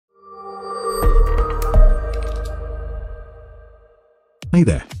Hey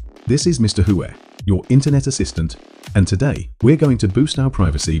there, this is Mr. Whoer, your internet assistant, and today we're going to boost our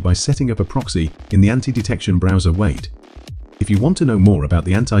privacy by setting up a proxy in the anti-detection browser Whoer. If you want to know more about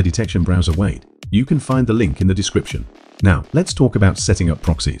the anti-detection browser Whoer, you can find the link in the description. Now, let's talk about setting up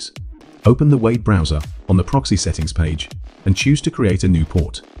proxies. Open the Whoer browser on the proxy settings page and choose to create a new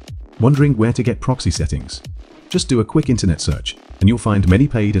port. Wondering where to get proxy settings? Just do a quick internet search and you'll find many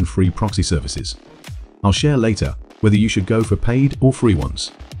paid and free proxy services. I'll share later whether you should go for paid or free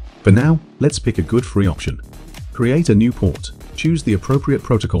ones. For now, let's pick a good free option. Create a new port, choose the appropriate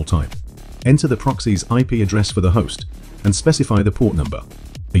protocol type, enter the proxy's IP address for the host, and specify the port number.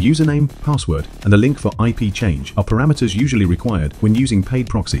 A username, password, and a link for IP change are parameters usually required when using paid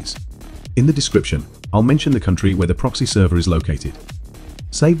proxies. In the description, I'll mention the country where the proxy server is located.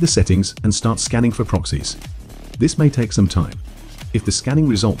 Save the settings and start scanning for proxies. This may take some time. If the scanning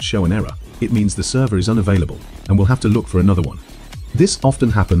results show an error, it means the server is unavailable and we'll have to look for another one. This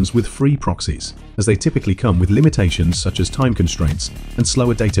often happens with free proxies, as they typically come with limitations such as time constraints and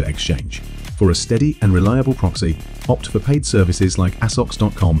slower data exchange. For a steady and reliable proxy, opt for paid services like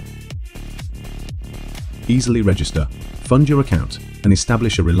asox.com. Easily register, fund your account, and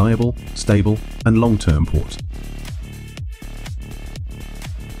establish a reliable, stable, and long-term port.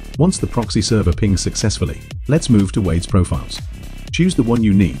 Once the proxy server pings successfully, let's move to Whoer's profiles. Choose the one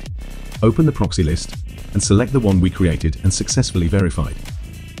you need, open the proxy list, and select the one we created and successfully verified.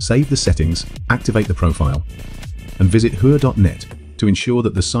 Save the settings, activate the profile, and visit Whoer.net to ensure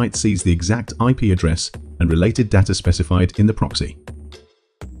that the site sees the exact IP address and related data specified in the proxy.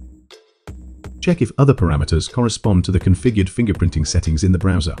 Check if other parameters correspond to the configured fingerprinting settings in the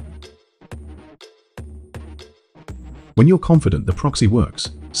browser. When you're confident the proxy works,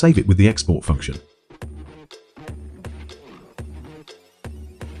 save it with the export function.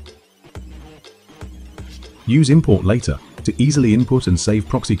 Use import later to easily input and save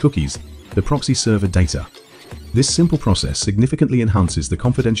proxy cookies, the proxy server data. This simple process significantly enhances the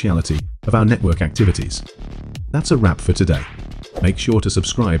confidentiality of our network activities. That's a wrap for today. Make sure to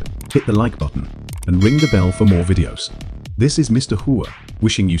subscribe, hit the like button, and ring the bell for more videos. This is Mr. Whoer,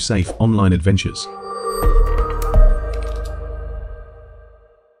 wishing you safe online adventures.